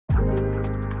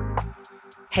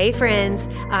Hey friends,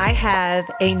 I have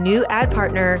a new ad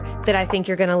partner that I think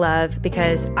you're going to love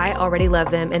because I already love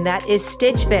them, and that is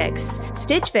Stitch Fix.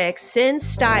 Stitch Fix sends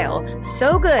style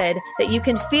so good that you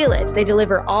can feel it. They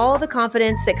deliver all the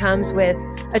confidence that comes with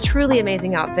a truly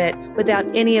amazing outfit without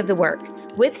any of the work.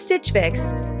 With Stitch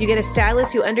Fix, you get a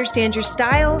stylist who understands your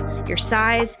style, your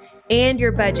size, and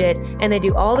your budget, and they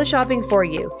do all the shopping for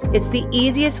you. It's the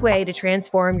easiest way to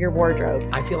transform your wardrobe.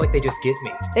 I feel like they just get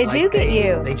me. They do get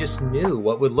you. They just knew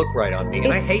what would look right on me.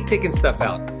 And I hate picking stuff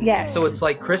out. Yes. So it's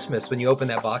like Christmas when you open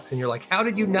that box and you're like, how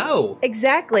did you know?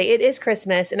 Exactly. It is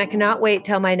Christmas, and I cannot wait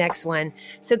till my next one.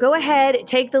 So go ahead,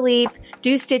 take the leap,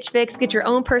 do Stitch Fix, get your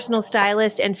own personal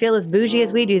stylist, and feel as bougie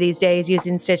as we do these days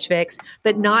using Stitch Fix,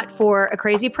 but not for a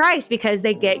crazy price because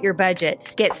they get your budget.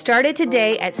 Get started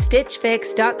today at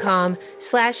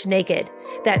stitchfix.com/naked.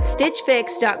 That's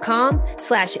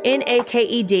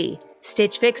stitchfix.com/NAKED.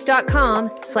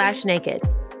 stitchfix.com/naked.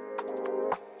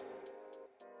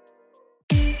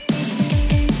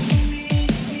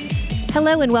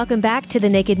 Hello and welcome back to the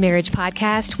Naked Marriage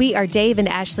Podcast. We are Dave and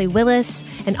Ashley Willis,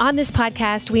 and on this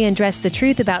podcast, we address the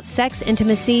truth about sex,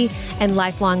 intimacy, and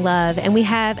lifelong love. And we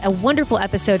have a wonderful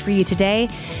episode for you today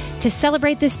to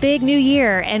celebrate this big new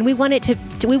year, and we want to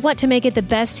make it the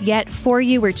best yet for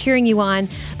you. We're cheering you on.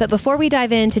 But before we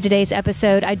dive into today's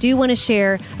episode, I do want to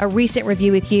share a recent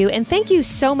review with you. And thank you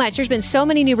so much. There's been so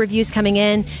many new reviews coming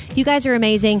in. You guys are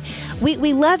amazing.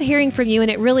 We love hearing from you,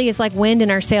 and it really is like wind in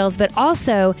our sails, but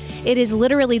also it is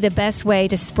literally the best way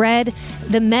to spread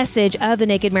the message of the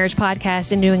Naked Marriage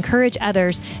Podcast and to encourage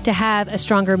others to have a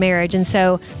stronger marriage. And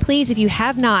so please, if you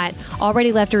have not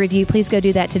already left a review, please go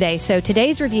do that today. So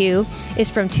today's review is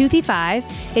from Toothy5.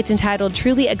 It's entitled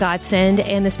Truly a Godsend,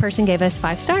 and this person gave us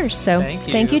 5 stars. So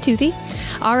thank you, Toothy.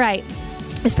 All right.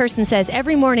 This person says,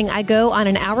 every morning I go on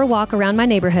an hour walk around my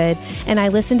neighborhood and I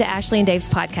listen to Ashley and Dave's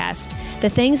podcast. The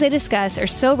things they discuss are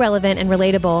so relevant and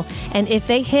relatable, and if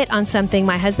they hit on something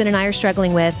my husband and I are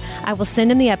struggling with, I will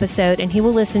send him the episode and he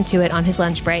will listen to it on his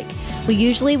lunch break. We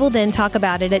usually will then talk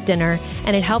about it at dinner,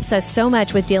 and it helps us so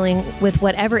much with dealing with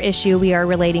whatever issue we are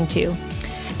relating to.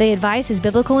 The advice is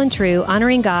biblical and true,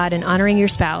 honoring God and honoring your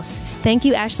spouse. Thank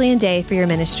you, Ashley and Dave, for your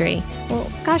ministry. Well,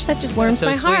 gosh, that just warms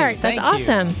my heart. That's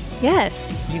awesome.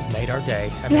 Yes. You've made our day.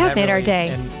 You have made our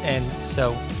day. And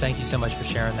so thank you so much for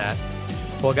sharing that.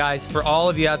 Well, guys, for all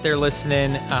of you out there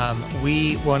listening,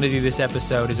 we want to do this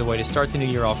episode as a way to start the new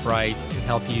year off right and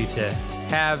help you to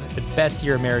have the best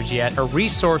year of marriage yet. A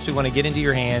resource we want to get into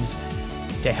your hands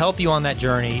to help you on that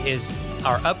journey is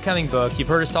our upcoming book. You've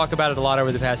heard us talk about it a lot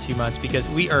over the past few months because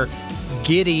we are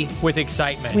giddy with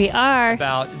excitement. We are.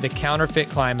 About the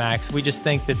Counterfeit Climax. We just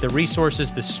think that the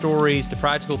resources, the stories, the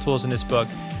practical tools in this book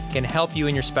can help you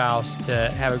and your spouse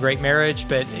to have a great marriage,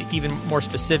 but even more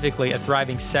specifically, a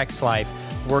thriving sex life,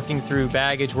 working through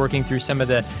baggage, working through some of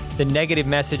the negative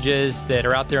messages that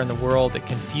are out there in the world that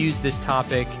confuse this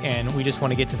topic. And we just want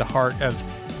to get to the heart of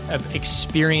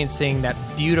experiencing that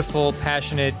beautiful,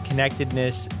 passionate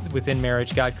connectedness within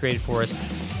marriage God created for us.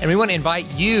 And we want to invite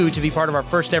you to be part of our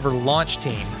first ever launch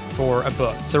team for a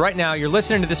book. So right now, you're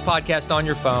listening to this podcast on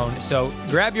your phone. So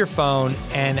grab your phone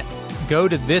and go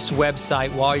to this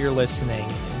website while you're listening,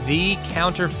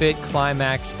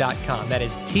 thecounterfeitclimax.com. That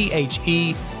is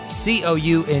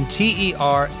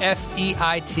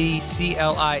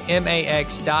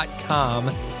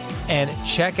thecounterfeitclimax.com. And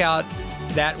check out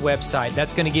that website.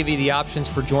 That's going to give you the options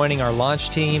for joining our launch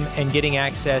team and getting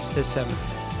access to some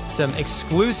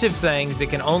exclusive things that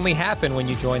can only happen when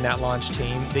you join that launch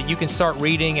team that you can start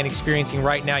reading and experiencing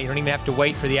right now. You don't even have to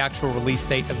wait for the actual release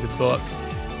date of the book.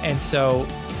 And so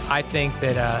I think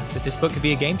that this book could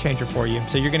be a game changer for you.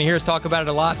 So you're going to hear us talk about it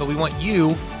a lot, but we want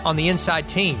you on the inside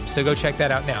team. So go check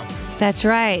that out now. That's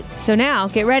right. So now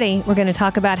get ready. We're going to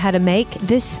talk about how to make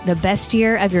this the best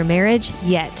year of your marriage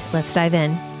yet. Let's dive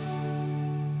in.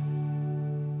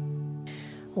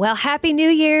 Well, Happy New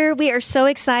Year. We are so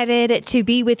excited to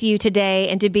be with you today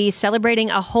and to be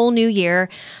celebrating a whole new year.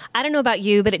 I don't know about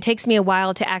you, but it takes me a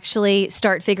while to actually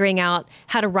start figuring out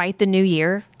how to write the new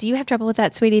year. Do you have trouble with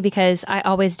that, sweetie? Because I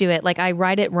always do it. Like I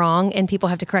write it wrong and people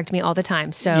have to correct me all the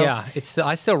time. So yeah,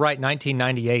 I still write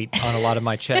 1998 on a lot of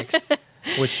my checks,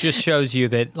 which just shows you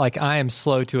that like I am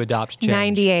slow to adopt change.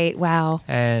 98. Wow.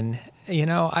 And you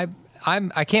know,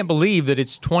 I can't believe that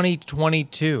it's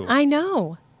 2022. I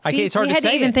know. See, it's hard to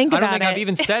say even it. Think I about don't think I've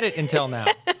even said it until now.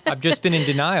 I've just been in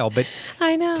denial, but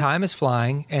I know. Time is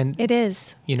flying. And it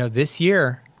is. You know, this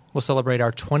year we'll celebrate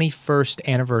our 21st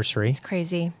anniversary. It's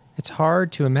crazy. It's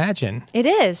hard to imagine. It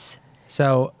is.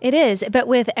 So it is. But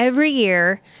with every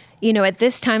year, at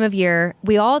this time of year,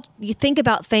 you think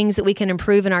about things that we can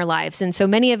improve in our lives. And so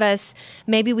many of us,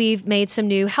 maybe we've made some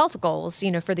new health goals,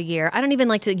 for the year. I don't even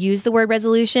like to use the word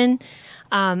resolution.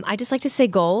 I just like to say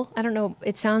goal. I don't know.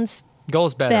 It sounds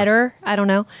goals better. I don't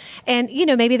know. And,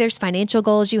 maybe there's financial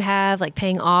goals you have, like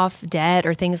paying off debt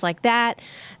or things like that.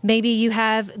 Maybe you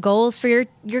have goals for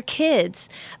your kids.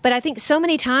 But I think so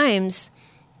many times,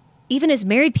 even as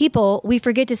married people, we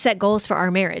forget to set goals for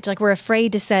our marriage. Like we're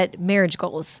afraid to set marriage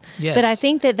goals. Yes. But I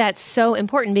think that that's so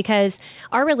important because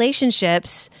our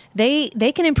relationships, they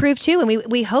can improve too. And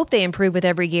we hope they improve with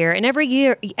every year. And every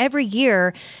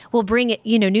year will bring,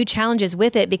 new challenges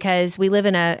with it because we live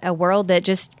in a world that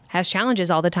just has challenges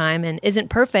all the time and isn't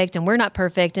perfect, and we're not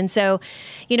perfect. And so,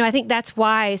 I think that's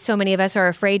why so many of us are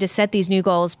afraid to set these new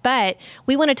goals. But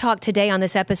we want to talk today on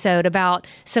this episode about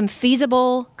some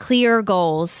feasible, clear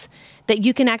goals that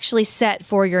you can actually set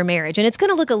for your marriage. And it's going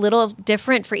to look a little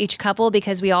different for each couple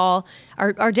because we all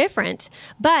are different.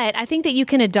 But I think that you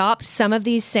can adopt some of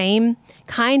these same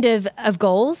kind of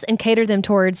goals and cater them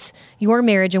towards your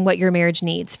marriage and what your marriage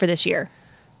needs for this year.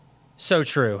 So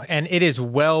true. And it is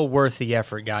well worth the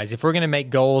effort, guys. If we're going to make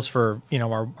goals for,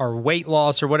 our weight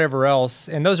loss or whatever else,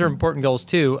 and those are important goals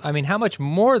too. I mean, how much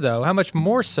more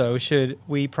so should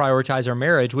we prioritize our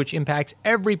marriage, which impacts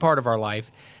every part of our life?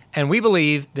 And we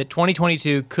believe that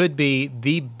 2022 could be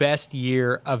the best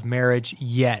year of marriage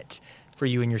yet for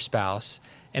you and your spouse.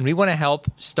 And we want to help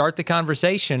start the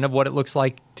conversation of what it looks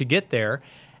like to get there.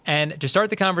 And to start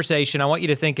the conversation, I want you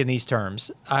to think in these terms.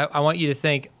 I want you to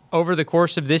think, over the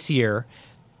course of this year,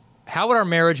 how would our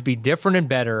marriage be different and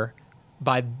better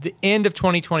by the end of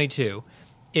 2022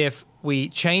 if we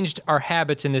changed our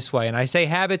habits in this way? And I say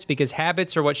habits because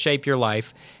habits are what shape your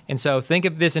life. And so think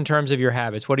of this in terms of your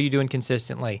habits. What are you doing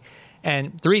consistently?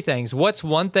 And 3 things. What's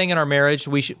one thing in our marriage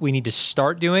we need to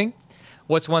start doing?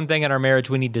 What's one thing in our marriage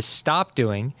we need to stop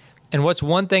doing? And what's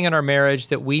one thing in our marriage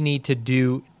that we need to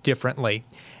do differently?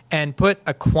 And put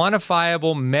a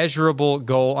quantifiable, measurable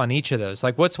goal on each of those.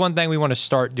 Like, what's one thing we want to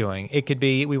start doing? It could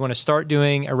be we want to start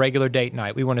doing a regular date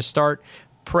night. We want to start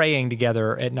praying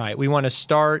together at night. We want to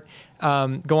start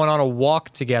going on a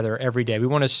walk together every day. We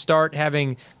want to start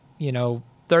having,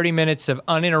 30 minutes of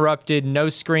uninterrupted, no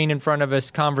screen in front of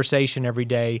us conversation every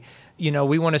day.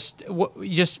 We want to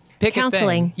just pick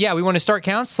counseling. A thing. Yeah, we want to start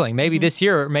counseling. Maybe this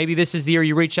year, maybe this is the year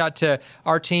you reach out to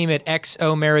our team at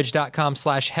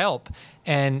xomarriage.com/help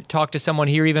and talk to someone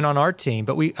here, even on our team.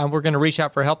 But we're going to reach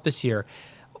out for help this year.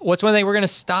 What's one thing we're going to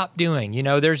stop doing?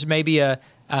 There's maybe a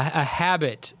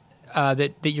habit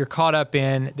that you're caught up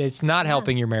in that's not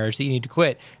helping your marriage that you need to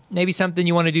quit. Maybe something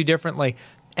you want to do differently.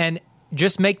 And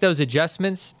just make those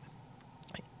adjustments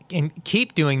and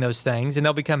keep doing those things, and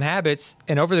they'll become habits.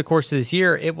 And over the course of this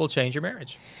year, it will change your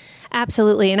marriage.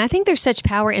 Absolutely. And I think there's such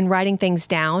power in writing things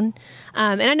down.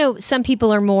 And I know some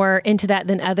people are more into that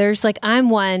than others. Like I'm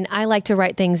one, I like to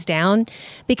write things down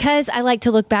because I like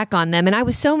to look back on them. And I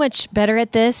was so much better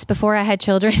at this before I had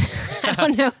children. I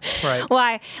don't know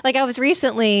why. Like I was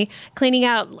recently cleaning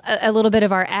out a little bit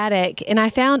of our attic, and I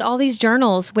found all these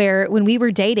journals where when we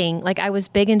were dating, like I was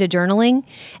big into journaling,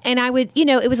 and I would,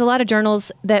 it was a lot of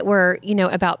journals that were,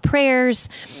 about prayers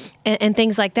and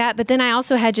things like that. But then I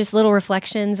also had just little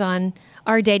reflections on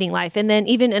our dating life. And then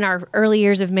even in our early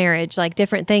years of marriage, like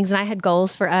different things. And I had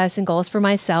goals for us and goals for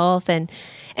myself. And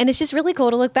it's just really cool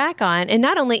to look back on. And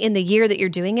not only in the year that you're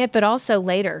doing it, but also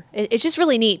later. It's just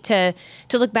really neat to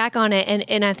look back on it.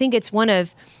 And I think it's one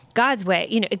of God's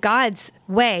way, God's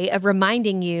way of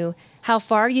reminding you how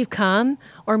far you've come,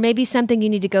 or maybe something you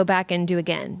need to go back and do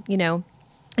again,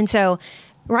 And so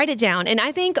write it down. And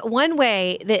I think one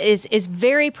way that is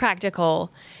very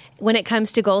practical when it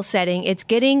comes to goal setting, it's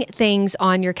getting things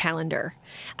on your calendar.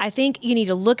 I think you need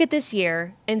to look at this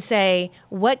year and say,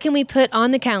 what can we put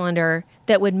on the calendar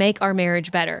that would make our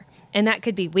marriage better? And that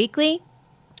could be weekly.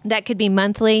 That could be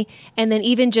monthly, and then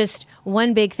even just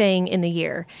one big thing in the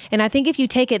year. And I think if you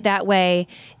take it that way,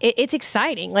 it's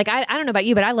exciting. Like, I don't know about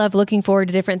you, but I love looking forward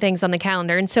to different things on the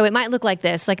calendar. And so it might look like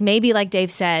this. Like maybe, like Dave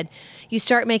said, you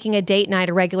start making a date night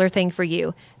a regular thing for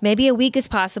you. Maybe a week is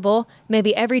possible.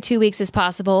 Maybe every 2 weeks is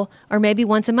possible. Or maybe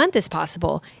once a month is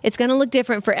possible. It's going to look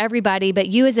different for everybody, but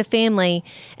you as a family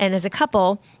and as a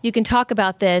couple, you can talk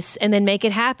about this and then make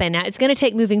it happen. Now, it's going to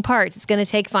take moving parts. It's going to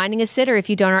take finding a sitter if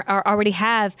you don't already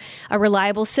have a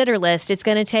reliable sitter list. It's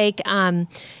going to take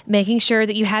making sure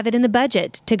that you have it in the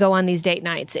budget to go on these date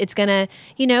nights. It's going to,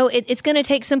 it's going to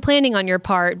take some planning on your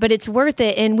part, but it's worth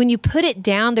it. And when you put it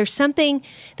down, there's something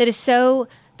that is so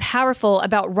powerful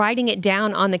about writing it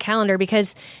down on the calendar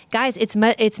because, guys, it's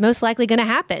most likely going to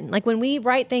happen. Like when we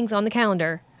write things on the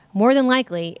calendar, more than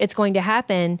likely it's going to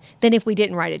happen than if we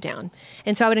didn't write it down.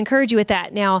 And so I would encourage you with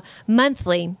that. Now,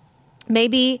 monthly,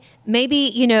 maybe,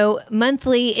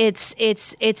 monthly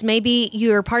it's maybe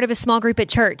you're part of a small group at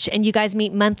church and you guys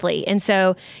meet monthly. And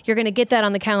so you're going to get that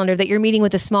on the calendar that you're meeting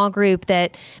with a small group,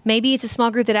 that maybe it's a small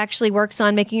group that actually works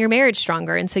on making your marriage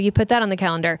stronger. And so you put that on the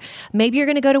calendar. Maybe you're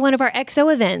going to go to one of our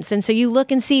XO events. And so you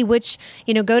look and see which,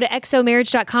 go to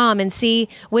xomarriage.com and see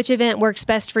which event works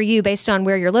best for you based on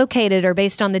where you're located or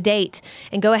based on the date,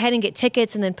 and go ahead and get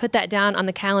tickets and then put that down on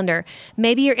the calendar.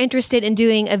 Maybe you're interested in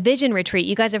doing a vision retreat.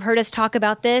 You guys have heard us talk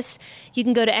about this. You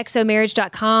can go to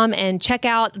xomarriage.com and check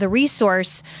out the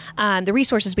resources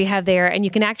we have there, and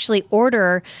you can actually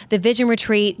order the Vision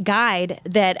Retreat guide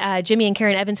that Jimmy and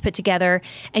Karen Evans put together,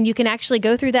 and you can actually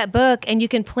go through that book and you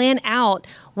can plan out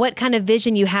what kind of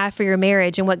vision you have for your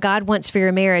marriage and what God wants for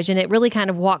your marriage. And it really kind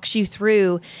of walks you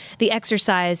through the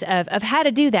exercise of how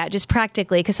to do that just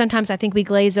practically, because sometimes I think we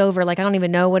glaze over, like, I don't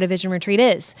even know what a vision retreat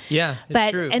is. Yeah,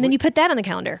 it's true. And then you put that on the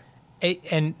calendar.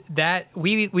 And that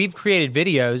we've created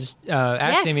videos,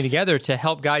 Ashley and me together, to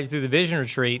help guide you through the Vision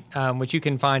Retreat, which you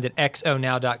can find at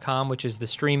xonow.com, which is the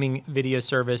streaming video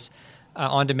service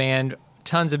on demand.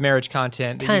 Tons of marriage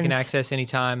content that you can access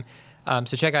anytime.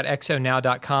 So check out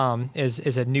xonow.com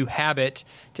is a new habit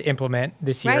to implement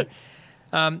this year.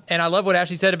 Right. And I love what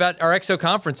Ashley said about our XO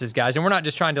conferences, guys. And we're not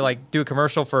just trying to do a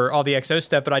commercial for all the XO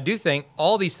stuff, but I do think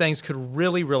all these things could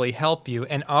really, really help you.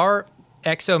 And our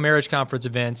XO Marriage Conference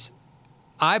events,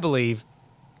 I believe,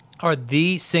 are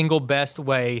the single best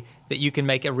way that you can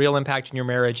make a real impact in your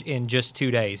marriage in just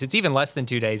 2 days. It's even less than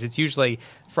 2 days. It's usually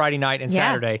Friday night and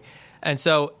Saturday. And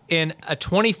so in a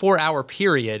 24-hour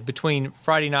period between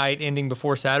Friday night ending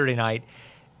before Saturday night,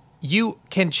 you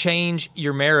can change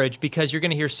your marriage because you're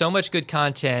going to hear so much good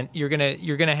content. You're going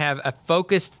to have a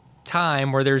focused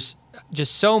time where there's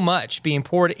just so much being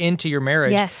poured into your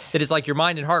marriage that is like your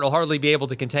mind and heart will hardly be able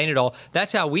to contain it all.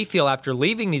 That's how we feel after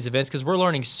leaving these events, because we're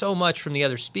learning so much from the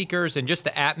other speakers and just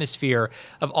the atmosphere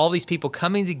of all these people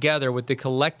coming together with the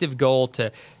collective goal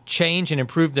to change and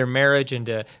improve their marriage and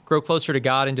to grow closer to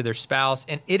God and to their spouse.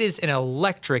 And it is an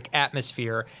electric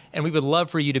atmosphere, and we would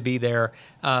love for you to be there.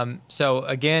 So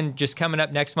again, just coming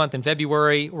up next month in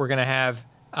February, we're going to have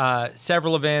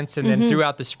several events, and then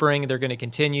throughout the spring, they're going to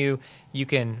continue. You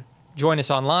can join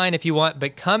us online if you want,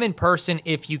 but come in person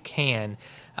if you can.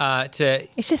 It's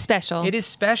just special. It is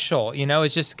special.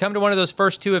 It's just come to one of those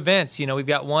first two events. We've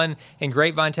got one in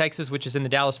Grapevine, Texas, which is in the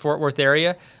Dallas-Fort Worth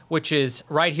area, which is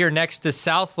right here next to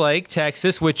Southlake,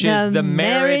 Texas, which is the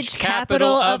marriage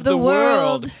capital of the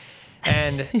world.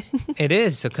 And it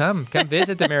is. So come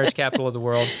visit the marriage capital of the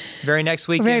world. Very next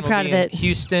weekend, Very proud we'll be of in it.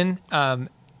 Houston.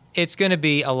 It's going to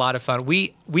be a lot of fun.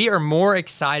 We are more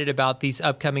excited about these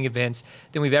upcoming events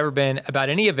than we've ever been about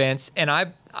any events. And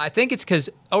I think it's because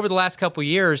over the last couple of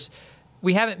years,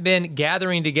 we haven't been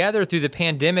gathering together through the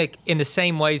pandemic in the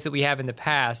same ways that we have in the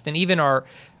past. And even our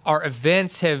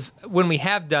events have, when we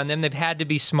have done them, they've had to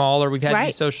be smaller. We've had to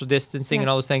do social distancing and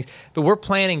all those things. But we're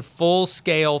planning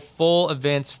full-scale, full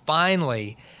events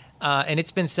finally. And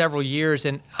it's been several years.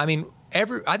 And I mean,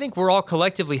 I think we're all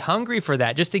collectively hungry for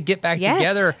that, just to get back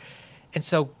together. And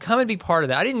so come and be part of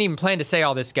that. I didn't even plan to say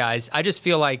all this, guys. I just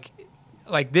feel like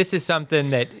this is something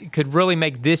that could really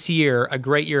make this year a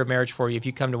great year of marriage for you if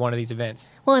you come to one of these events.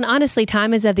 Well, and honestly,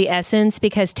 time is of the essence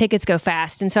because tickets go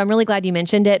fast. And so I'm really glad you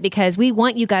mentioned it because we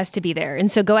want you guys to be there.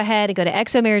 And so go ahead and go to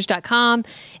xomarriage.com.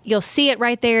 You'll see it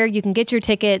right there. You can get your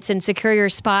tickets and secure your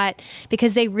spot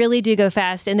because they really do go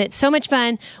fast. And it's so much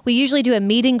fun. We usually do a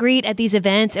meet and greet at these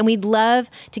events, and we'd love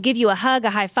to give you a hug,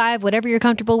 a high five, whatever you're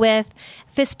comfortable with,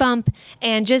 fist bump,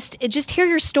 and just hear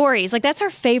your stories. Like, that's our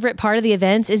favorite part of the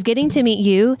events, is getting to meet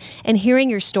you and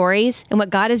hearing your stories and what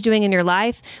God is doing in your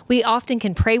life. We often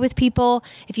can pray with people.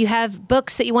 If you have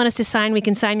books that you want us to sign, we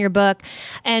can sign your book.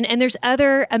 And there's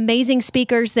other amazing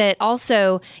speakers that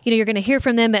also, you're going to hear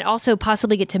from them, but also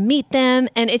possibly get to meet them.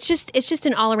 And it's just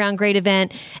an all-around great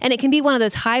event. And it can be one of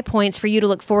those high points for you to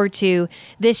look forward to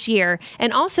this year.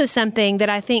 And also something that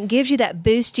I think gives you that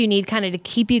boost you need kind of to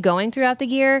keep you going throughout the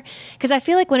year. Because I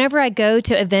feel like whenever I go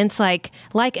to events like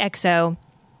XO,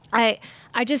 I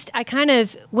kind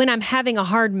of, when I'm having a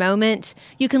hard moment,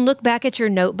 you can look back at your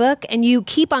notebook and you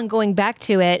keep on going back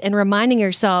to it and reminding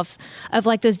yourself of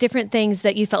like those different things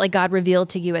that you felt like God revealed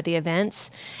to you at the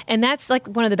events. And that's like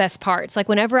one of the best parts. Like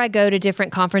whenever I go to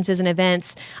different conferences and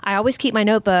events, I always keep my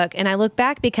notebook and I look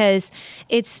back because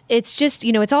it's just,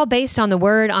 it's all based on the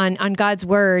word, on God's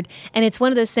word. And it's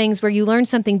one of those things where you learn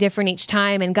something different each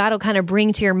time, and God will kind of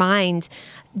bring to your mind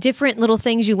different little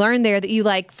things you learned there that you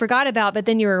like forgot about, but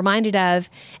then you were reminded of. have.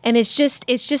 And it's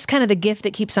just kind of the gift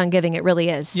that keeps on giving. It really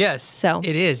is. Yes. So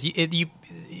it is.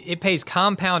 It pays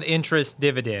compound interest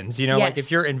dividends. You know, Yes. like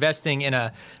if you're investing in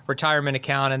a retirement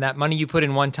account and that money you put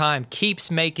in one time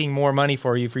keeps making more money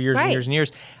for you for years and Right. years and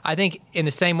years. I think in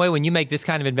the same way, when you make this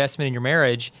kind of investment in your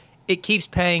marriage, it keeps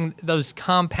paying those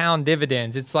compound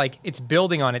dividends. It's like it's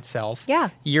building on itself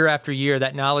year after year,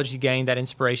 that knowledge you gained, that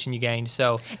inspiration you gained.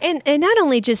 So, And not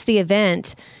only just the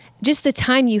event, just the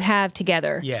time you have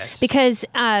together. Yes. Because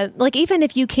like even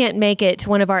if you can't make it to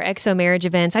one of our EXO marriage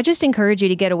events, I just encourage you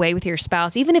to get away with your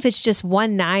spouse, even if it's just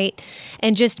one night,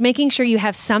 and just making sure you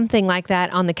have something like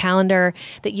that on the calendar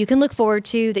that you can look forward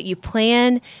to, that you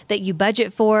plan, that you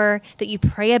budget for, that you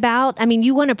pray about. I mean,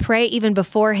 you want to pray even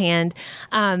beforehand.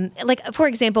 Like, for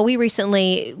example, we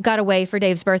recently got away for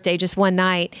Dave's birthday just one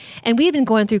night, and we had been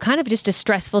going through kind of just a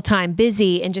stressful time,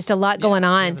 busy and just a lot going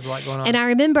on. there was a lot going on. And I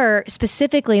remember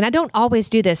specifically, and I don't always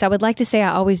do this. I would like to say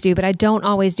I always do, but I don't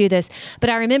always do this. But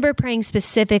I remember praying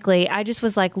specifically. I just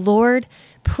was like, Lord,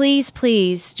 please,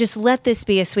 please, just let this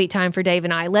be a sweet time for Dave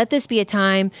and I. Let this be a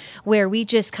time where we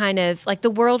just kind of, like, the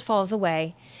world falls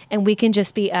away and we can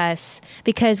just be us,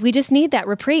 because we just need that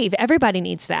reprieve. Everybody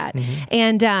needs that. Mm-hmm.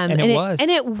 And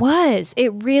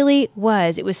it really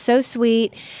was. It was so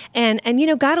sweet. And you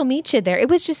know, God will meet you there. It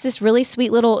was just this really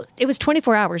sweet little, it was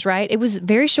 24 hours, right? It was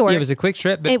very short. yeah, it was a quick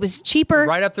trip, but It was cheaper.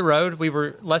 right up the road. We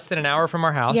were less than an hour from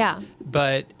our house. Yeah.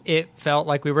 But it felt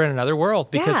like we were in another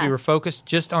world because Yeah. we were focused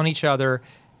just on each other,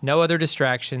 no other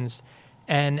distractions.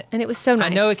 And And it was so nice.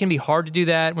 I know it can be hard to do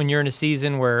that when you're in a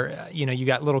season where, you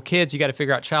got little kids, you got to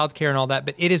figure out childcare and all that,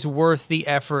 but it is worth the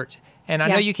effort. And I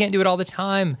know you can't do it all the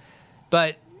time,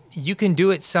 but you can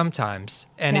do it sometimes,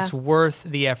 and Yeah. it's worth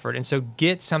the effort. And so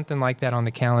get something like that on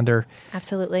the calendar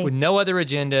Absolutely. with no other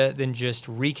agenda than just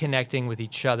reconnecting with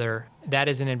each other. That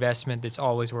is an investment that's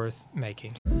always worth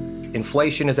making.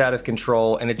 Inflation is out of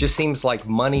control, and it just seems like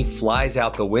money flies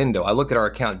out the window. I look at our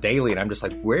account daily, and I'm just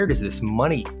like, where does this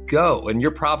money go? And you're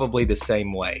probably the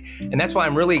same way. And that's why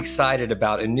I'm really excited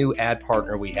about a new ad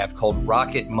partner we have called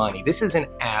Rocket Money. This is an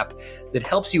app that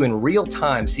helps you in real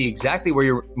time see exactly where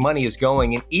your money is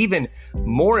going. And even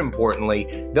more importantly,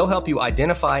 they'll help you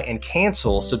identify and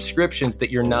cancel subscriptions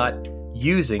that you're not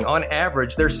using. On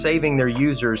average, they're saving their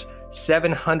users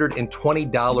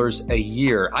 $720 a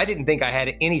year. I didn't think I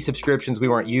had any subscriptions we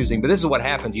weren't using, but this is what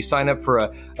happens. You sign up for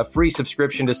a free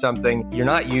subscription to something, you're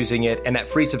not using it, and that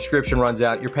free subscription runs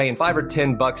out. You're paying $5 or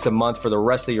 $10 a month for the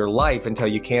rest of your life until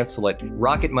you cancel it.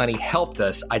 Rocket Money helped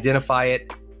us identify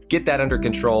it, get that under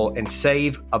control, and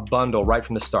save a bundle right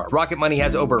from the start. Rocket Money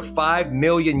has over 5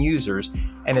 million users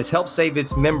and has helped save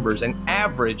its members an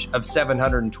average of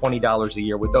 $720 a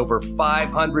year with over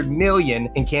 500 million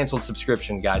in canceled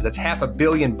subscription, guys. That's $500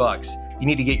 million. You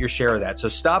need to get your share of that. So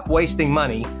stop wasting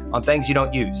money on things you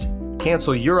don't use.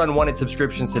 Cancel your unwanted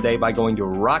subscriptions today by going to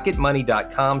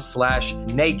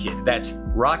rocketmoney.com/naked. That's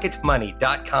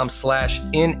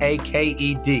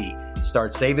rocketmoney.com/NAKED.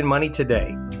 Start saving money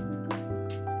today.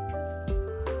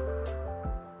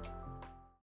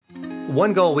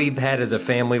 One goal we've had as a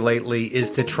family lately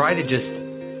is to try to just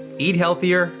eat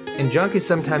healthier, and junk is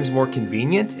sometimes more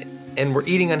convenient, and we're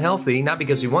eating unhealthy, not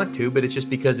because we want to, but it's just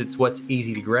because it's what's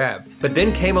easy to grab. But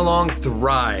then came along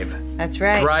Thrive. That's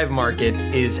right. Thrive Market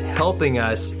is helping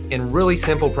us in really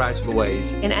simple, practical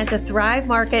ways. And as a Thrive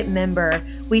Market member,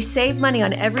 we save money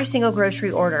on every single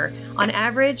grocery order. On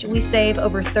average, we save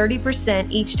over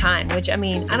 30% each time, which, I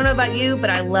mean, I don't know about you, but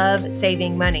I love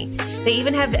saving money. They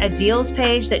even have a deals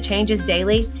page that changes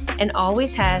daily and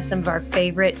always has some of our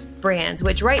favorite brands,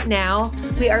 which right now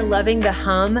we are loving the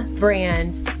Hum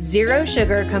brand Zero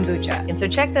Sugar Kombucha. And so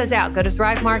check those out. Go to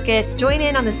Thrive Market, join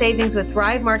in on the savings with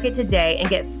Thrive Market today, and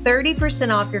get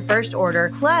 30% off your first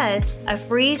order plus a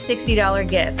free $60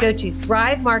 gift. Go to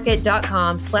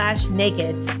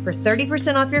thrivemarket.com/naked for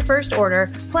 30% off your first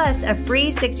order plus a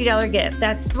free $60 gift.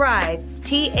 That's Thrive,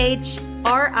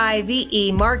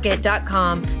 THRIVE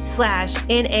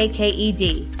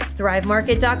market.com/NAKED.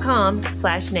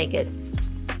 thrivemarket.com/naked.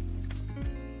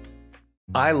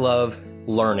 I love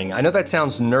learning. I know that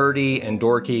sounds nerdy and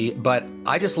dorky, but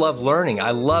I just love learning.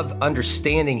 I love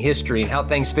understanding history and how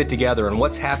things fit together and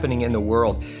what's happening in the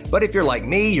world. But if you're like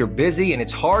me, you're busy and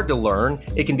it's hard to learn.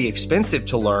 It can be expensive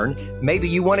to learn. Maybe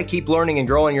you want to keep learning and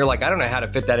growing. You're like, I don't know how to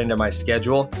fit that into my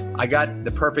schedule. I got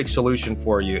the perfect solution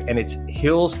for you, and it's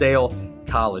Hillsdale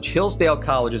College. Hillsdale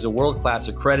College is a world-class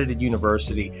accredited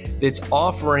university that's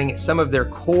offering some of their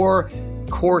core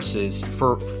courses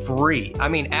for free. I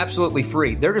mean, absolutely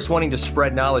free. They're just wanting to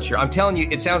spread knowledge here. I'm telling you,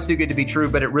 it sounds too good to be true,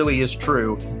 but it really is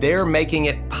true. They're making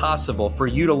it possible for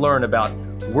you to learn about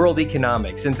world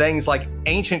economics, and things like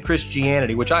ancient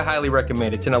Christianity, which I highly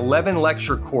recommend. It's an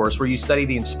 11-lecture course where you study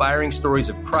the inspiring stories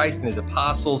of Christ and his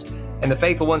apostles and the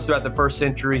faithful ones throughout the first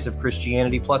centuries of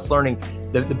Christianity, plus learning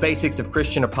the basics of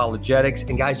Christian apologetics.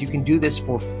 And guys, you can do this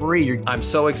for free. I'm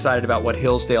so excited about what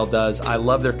Hillsdale does. I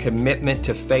love their commitment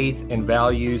to faith and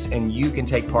values, and you can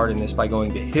take part in this by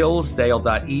going to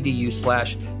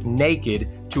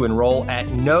hillsdale.edu/naked to enroll at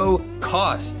no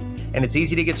cost. And it's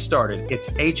easy to get started. It's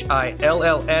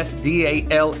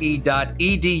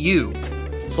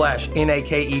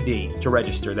hillsdale.edu/naked to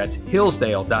register. That's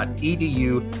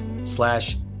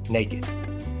hillsdale.edu/naked.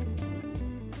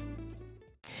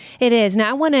 It is. Now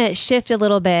I want to shift a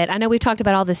little bit. I know we've talked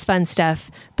about all this fun stuff,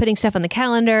 putting stuff on the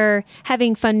calendar,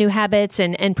 having fun new habits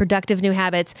and productive new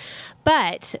habits.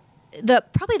 But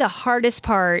probably the hardest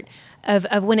part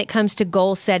of when it comes to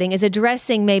goal setting is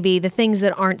addressing maybe the things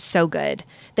that aren't so good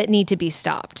that need to be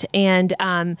stopped. And,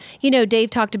 Dave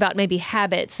talked about maybe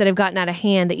habits that have gotten out of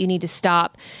hand that you need to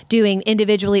stop doing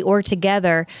individually or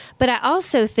together. But I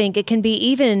also think it can be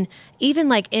even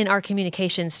like in our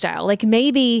communication style, like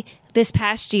maybe this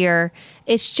past year,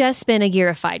 it's just been a year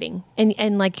of fighting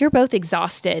and like you're both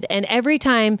exhausted. And every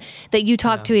time that you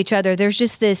talk to each other, there's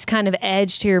just this kind of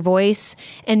edge to your voice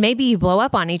and maybe you blow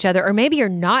up on each other or maybe you're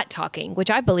not talking,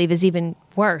 which I believe is even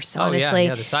worse, honestly.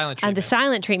 The silent treatment. The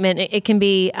silent treatment, it can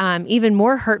be even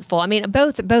more hurtful. I mean,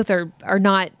 both are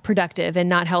not productive and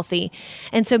not healthy.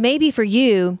 And so maybe for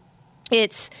you,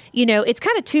 it's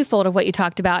kind of twofold of what you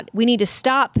talked about. We need to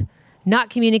stop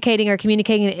not communicating or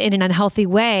communicating in an unhealthy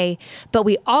way, but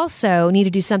we also need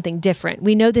to do something different.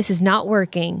 We know this is not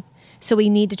working, so we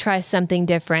need to try something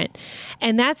different.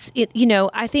 And that's it.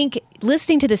 I think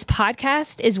listening to this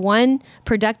podcast is one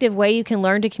productive way you can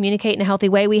learn to communicate in a healthy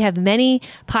way. We have many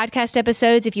podcast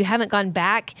episodes. If you haven't gone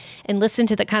back and listened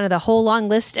to the whole long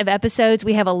list of episodes,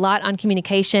 we have a lot on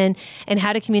communication and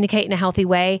how to communicate in a healthy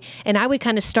way. And I would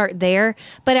kind of start there.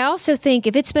 But I also think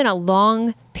if it's been a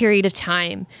long period of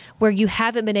time where you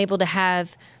haven't been able to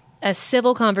have a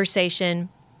civil conversation,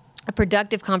 a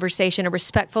productive conversation, a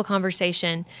respectful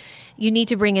conversation, you need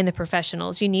to bring in the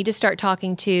professionals. You need to start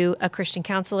talking to a Christian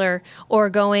counselor or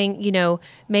going,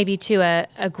 maybe to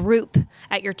a group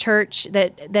at your church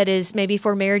that is maybe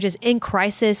for marriages in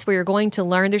crisis where you're going to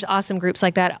learn. There's awesome groups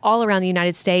like that all around the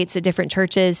United States at different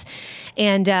churches.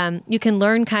 And you can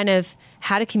learn kind of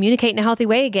how to communicate in a healthy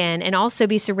way again, and also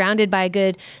be surrounded by a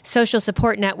good social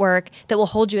support network that will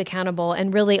hold you accountable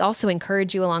and really also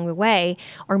encourage you along the way.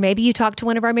 Or maybe you talk to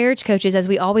one of our marriage coaches, as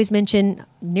we always mention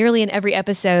nearly in every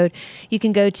episode. You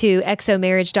can go to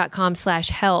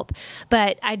exomarriage.com/help.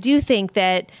 But I do think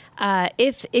that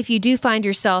if you do find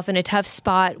yourself in a tough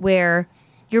spot where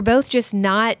you're both just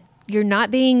you're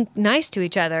not being nice to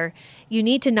each other, you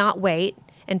need to not wait.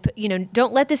 And,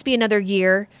 don't let this be another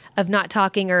year of not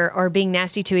talking or being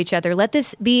nasty to each other. Let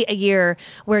this be a year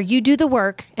where you do the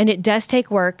work, and it does take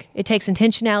work. It takes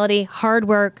intentionality, hard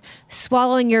work,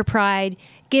 swallowing your pride,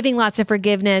 giving lots of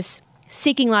forgiveness,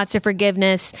 seeking lots of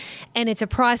forgiveness, and it's a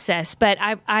process. But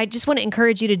I just want to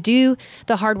encourage you to do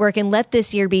the hard work and let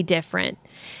this year be different.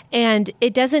 And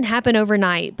it doesn't happen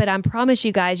overnight, but I promise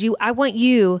you guys, I want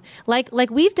you, like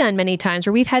we've done many times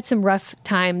where we've had some rough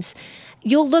times,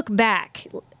 you'll look back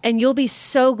and you'll be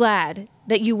so glad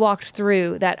that you walked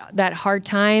through that hard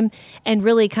time and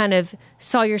really kind of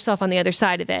saw yourself on the other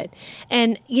side of it.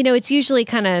 And, it's usually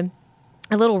kind of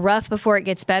a little rough before it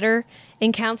gets better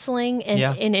in counseling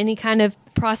and in any kind of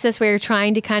process where you're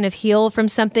trying to kind of heal from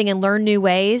something and learn new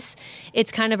ways.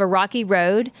 It's kind of a rocky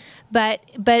road, but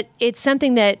it's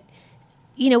something that,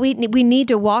 we need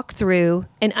to walk through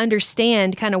and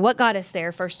understand kind of what got us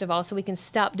there, first of all, so we can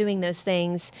stop doing those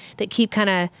things that keep kind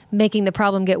of making the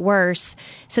problem get worse,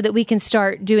 so that we can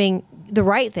start doing the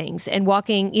right things and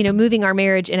walking, moving our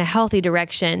marriage in a healthy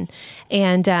direction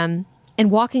and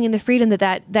walking in the freedom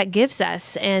that gives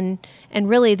us. And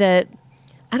really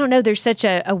there's such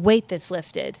a weight that's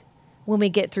lifted when we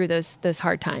get through those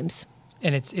hard times.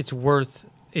 And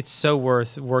it's so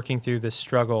worth working through the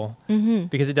struggle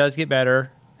because it does get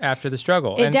better after the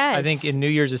struggle. It does. I think in New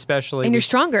Year's especially. And you're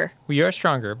stronger. We are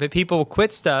stronger. But people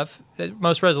quit stuff.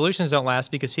 Most resolutions don't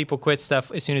last because people quit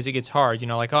stuff as soon as it gets hard.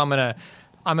 Like, I'm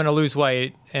gonna lose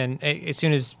weight, and as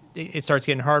soon as it starts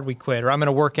getting hard, we quit. Or I'm going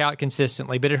to work out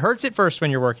consistently. But it hurts at first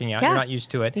when you're working out. Yeah. You're not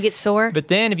used to it. You get sore. But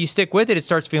then if you stick with it, it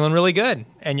starts feeling really good,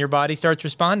 and your body starts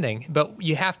responding. But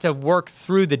you have to work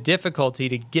through the difficulty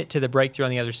to get to the breakthrough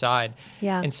on the other side.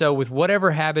 Yeah. And so with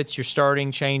whatever habits you're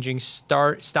starting, changing,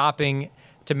 stopping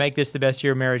to make this the best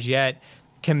year of marriage yet,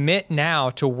 commit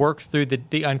now to work through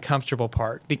the uncomfortable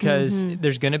part, because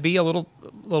there's going to be a little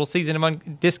season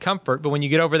of discomfort. But when you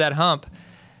get over that hump,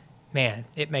 man,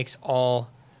 it makes all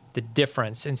the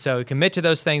difference. And so commit to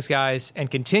those things, guys, and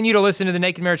continue to listen to the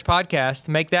Naked Marriage Podcast.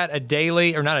 Make that a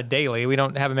daily, or not a daily, we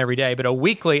don't have them every day, but a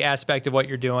weekly aspect of what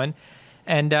you're doing.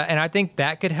 And I think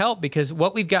that could help, because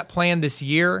what we've got planned this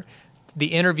year, the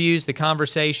interviews, the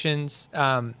conversations,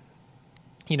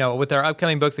 with our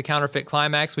upcoming book, The Counterfeit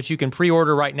Climax, which you can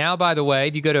pre-order right now, by the way.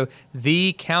 If you go to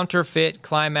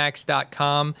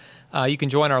thecounterfeitclimax.com, you can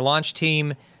join our launch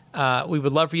team. We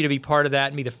would love for you to be part of that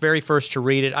and be the very first to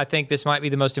read it. I think this might be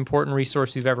the most important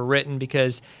resource we've ever written,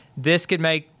 because this could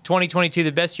make 2022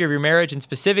 the best year of your marriage, and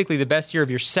specifically the best year of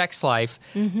your sex life,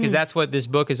 because that's what this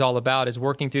book is all about, is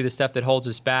working through the stuff that holds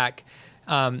us back.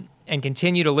 And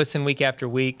continue to listen week after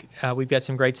week. We've got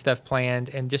some great stuff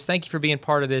planned. And just thank you for being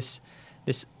part of this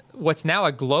what's now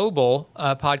a global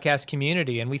podcast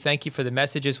community. And we thank you for the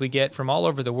messages we get from all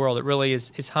over the world. It really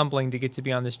is humbling to get to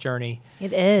be on this journey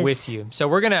with you. So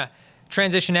we're going to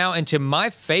transition now into my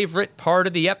favorite part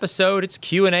of the episode. It's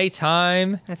Q&A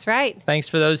time. That's right. Thanks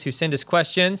for those who send us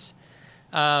questions.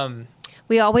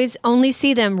 We always only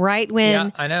see them right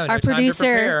when I know. Our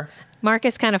producer,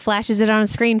 Marcus, kind of flashes it on the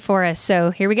screen for us.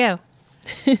 So here we go.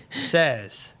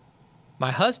 Says,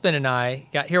 my husband and I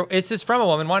got here. It's just from a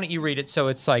woman. Why don't you read it? So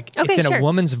it's like, okay, it's in sure. a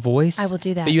woman's voice. I will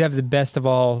do that. But you have the best of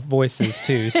all voices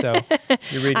too. So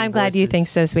you're reading I'm glad you think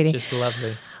so, sweetie. Just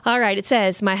lovely. All right. It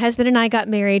says, my husband and I got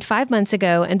married 5 months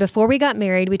ago, and before we got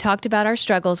married, we talked about our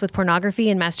struggles with pornography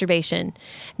and masturbation.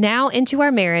 Now, into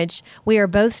our marriage, we are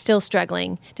both still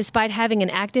struggling, despite having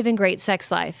an active and great sex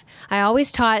life. I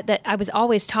was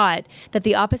always taught that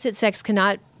the opposite sex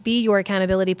cannot be your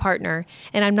accountability partner,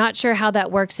 and I'm not sure how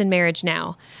that works in marriage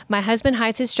now. My husband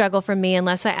hides his struggle from me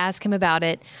unless I ask him about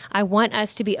it. I want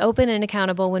us to be open and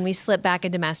accountable when we slip back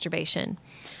into masturbation.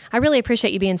 I really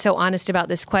appreciate you being so honest about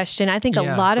this question. I think a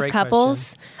lot of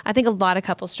couples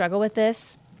struggle with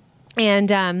this.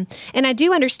 And I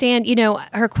do understand,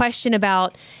 her question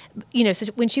about, so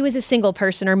when she was a single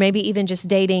person, or maybe even just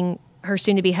dating her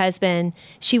soon-to-be husband,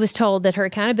 she was told that her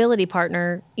accountability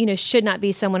partner, should not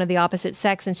be someone of the opposite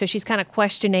sex. And so she's kind of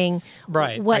questioning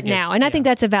what now. And I think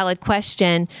that's a valid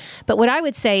question. But what I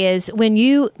would say is, when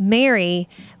you marry,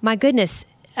 my goodness,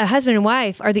 a husband and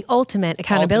wife are the ultimate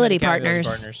accountability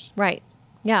partners. Right.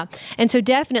 Yeah. And so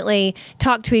definitely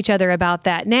talk to each other about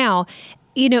that. Now,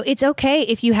 it's okay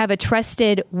if you have a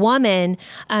trusted woman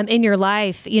in your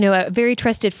life, a very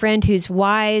trusted friend who's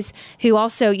wise, who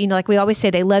also, like we always say,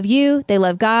 they love you, they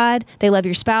love God, they love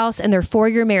your spouse, and they're for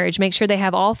your marriage. Make sure they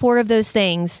have all 4 of those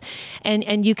things.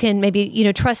 And you can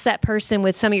maybe, trust that person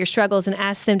with some of your struggles and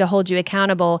ask them to hold you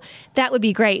accountable. That would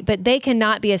be great. But they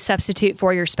cannot be a substitute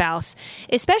for your spouse,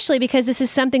 especially because this is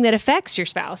something that affects your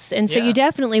spouse. And so you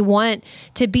definitely want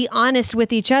to be honest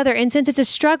with each other. And since it's a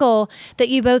struggle that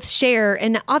you both share,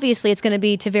 and obviously it's going to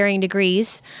be to varying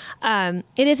degrees,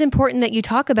 it is important that you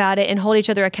talk about it and hold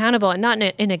each other accountable, and not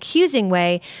in an accusing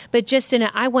way, but just in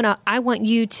I want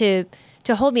you to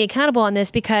hold me accountable on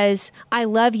this, because I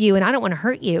love you and I don't want to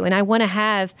hurt you, and I want to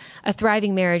have a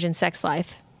thriving marriage and sex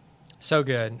life. So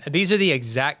good. These are the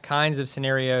exact kinds of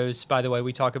scenarios, by the way,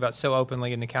 we talk about so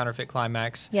openly in The Counterfeit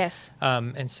Climax. Yes.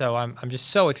 And so I'm just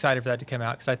so excited for that to come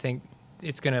out, because I think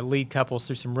it's going to lead couples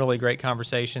through some really great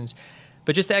conversations.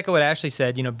 But just to echo what Ashley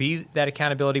said, be that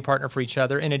accountability partner for each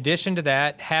other. In addition to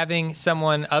that, having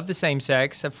someone of the same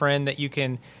sex, a friend that you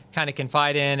can kind of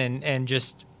confide in and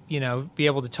just, be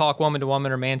able to talk woman to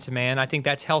woman or man to man. I think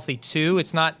that's healthy too.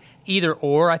 It's not either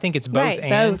or. I think it's both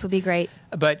and. Right, both would be great.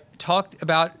 But talk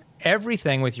about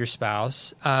everything with your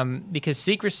spouse, because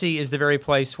secrecy is the very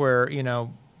place where,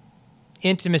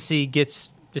 intimacy gets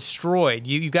destroyed.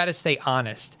 You got to stay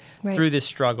honest through this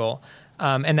struggle.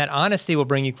 And that honesty will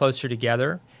bring you closer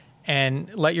together,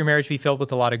 and let your marriage be filled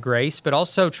with a lot of grace, but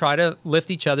also try to lift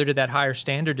each other to that higher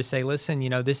standard to say, listen,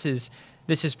 this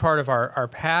is part of our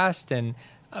past, and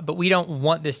but we don't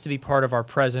want this to be part of our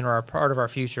present or part of our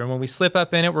future. And when we slip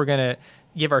up in it, we're going to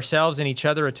give ourselves and each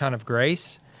other a ton of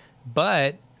grace,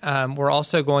 but we're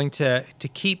also going to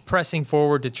keep pressing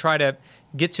forward to try to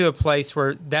get to a place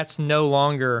where that's no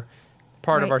longer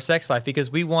part of our sex life,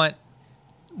 because we want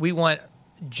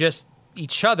just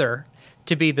each other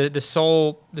to be the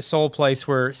sole place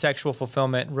where sexual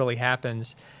fulfillment really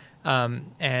happens,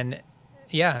 and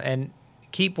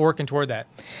keep working toward that.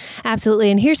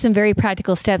 Absolutely. And here's some very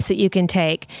practical steps that you can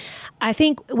take. I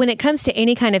think when it comes to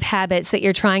any kind of habits that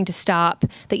you're trying to stop,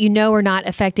 that you know are not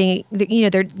affecting, that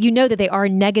they are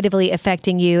negatively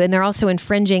affecting you, and they're also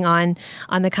infringing on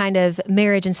the kind of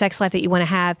marriage and sex life that you want to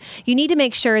have, you need to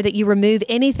make sure that you remove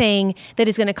anything that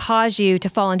is going to cause you to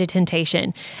fall into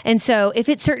temptation. And so if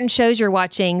it's certain shows you're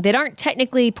watching that aren't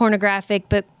technically pornographic,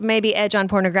 but maybe edge on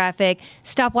pornographic,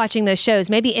 stop watching those shows.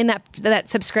 Maybe in that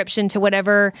subscription to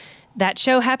whatever that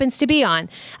show happens to be on.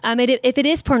 If it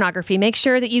is pornography, make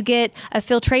sure that you get a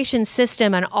filtration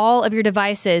system on all of your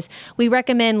devices. We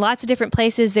recommend lots of different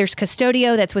places. There's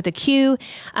Custodio, that's with a Q.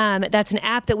 That's an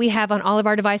app that we have on all of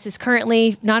our devices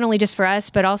currently, not only just for us,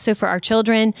 but also for our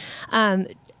children.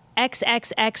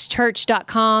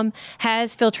 XXXchurch.com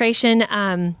has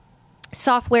filtration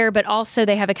software, but also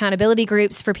they have accountability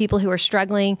groups for people who are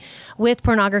struggling with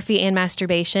pornography and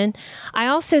masturbation. I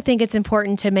also think it's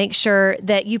important to make sure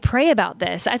that you pray about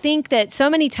this. I think that so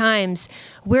many times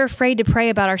we're afraid to pray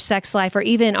about our sex life or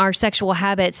even our sexual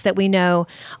habits that we know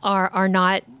are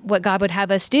not what God would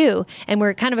have us do. And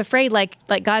we're kind of afraid like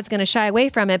God's going to shy away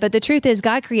from it. But the truth is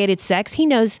God created sex. He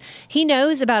knows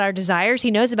about our desires. He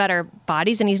knows about our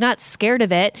bodies, and he's not scared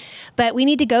of it. But we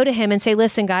need to go to him and say,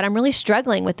 listen, God, I'm really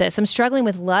struggling with this. I'm struggling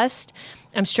with lust.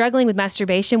 I'm struggling with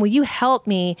masturbation. Will you help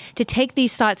me to take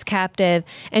these thoughts captive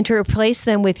and to replace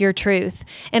them with your truth?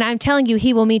 And I'm telling you,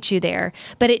 he will meet you there.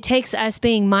 But it takes us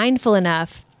being mindful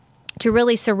enough to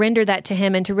really surrender that to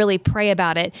him and to really pray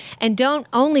about it. And don't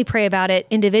only pray about it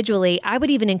individually. I would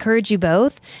even encourage you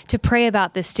both to pray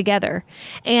about this together.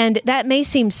 And that may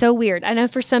seem so weird. I know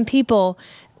for some people,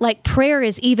 like prayer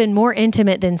is even more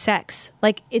intimate than sex.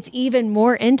 Like it's even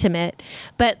more intimate,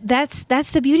 but that's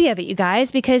the beauty of it, you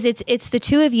guys, because it's the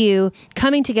two of you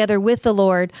coming together with the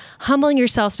Lord, humbling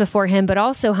yourselves before him, but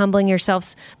also humbling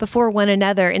yourselves before one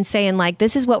another and saying like,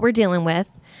 this is what we're dealing with.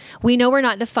 We know we're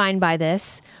not defined by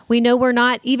this. We know we're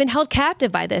not even held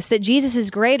captive by this, that Jesus is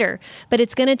greater, but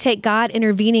it's going to take God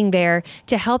intervening there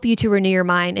to help you to renew your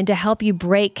mind and to help you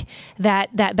break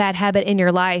that bad habit in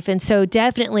your life. And so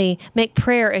definitely make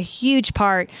prayer a huge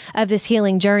part of this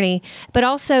healing journey, but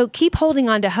also keep holding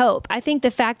on to hope. I think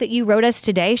the fact that you wrote us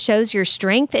today shows your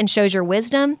strength and shows your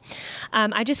wisdom.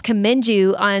 I just commend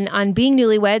you on being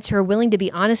newlyweds who are willing to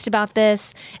be honest about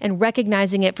this and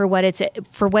recognizing it for what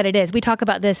it is. We talk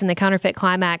about this in the Counterfeit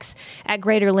Climax at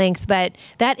greater length, but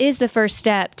that is the first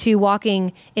step to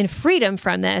walking in freedom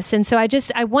from this. And so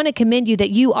I want to commend you that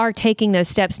you are taking those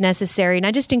steps necessary. And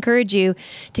I just encourage you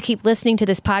to keep listening to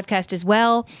this podcast as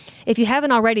well. If you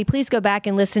haven't already, please go back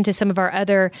and listen to some of our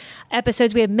other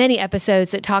episodes. We have many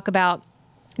episodes that talk about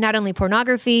not only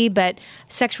pornography, but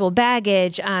sexual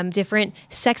baggage, different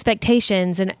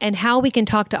sexpectations, and how we can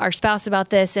talk to our spouse about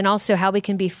this, and also how we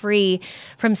can be free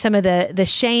from some of the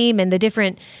shame and the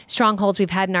different strongholds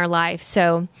we've had in our life.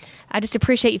 So I just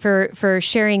appreciate you for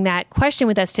sharing that question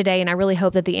with us today, and I really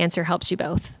hope that the answer helps you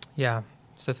both. Yeah.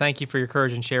 So thank you for your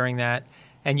courage in sharing that.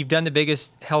 And you've done the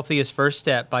biggest, healthiest first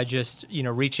step by just,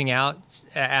 reaching out,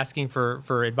 asking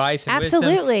for advice and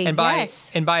Absolutely.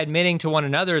 wisdom. And by admitting to one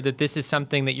another that this is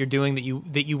something that you're doing that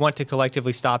you want to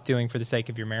collectively stop doing for the sake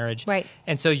of your marriage. Right.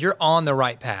 And so you're on the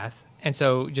right path. And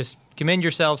so just commend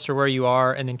yourselves for where you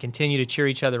are, and then continue to cheer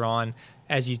each other on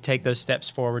as you take those steps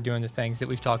forward, doing the things that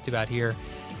we've talked about here.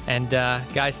 And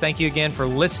guys, thank you again for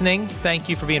listening. Thank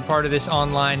you for being part of this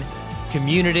online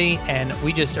community, and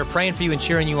we just are praying for you and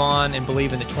cheering you on and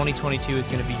believing that 2022 is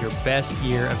going to be your best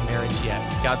year of marriage yet.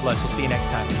 God bless. We'll see you next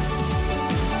time.